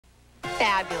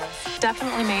fabulous.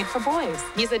 Definitely made for boys.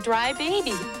 He's a dry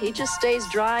baby. He just stays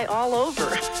dry all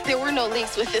over. There were no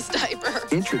leaks with this diaper.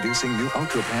 Introducing new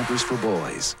Ultra Pampers for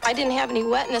boys. I didn't have any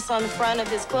wetness on the front of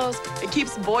his clothes. It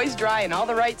keeps boys dry in all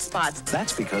the right spots.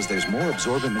 That's because there's more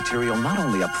absorbent material not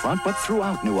only up front, but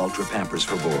throughout new Ultra Pampers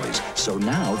for boys. So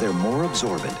now they're more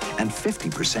absorbent and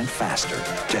 50% faster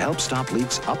to help stop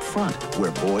leaks up front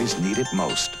where boys need it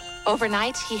most.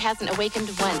 Overnight, he hasn't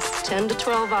awakened once. 10 to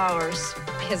 12 hours.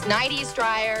 His nighties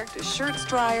drier. His shirt's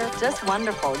drier. Just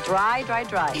wonderful. Dry, dry,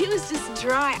 dry. He was just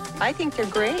dry. I think they're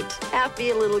great.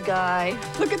 Happy little guy.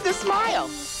 Look at the smile.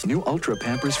 New Ultra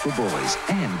Pampers for boys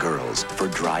and girls for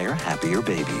drier, happier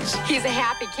babies. He's a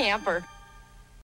happy camper.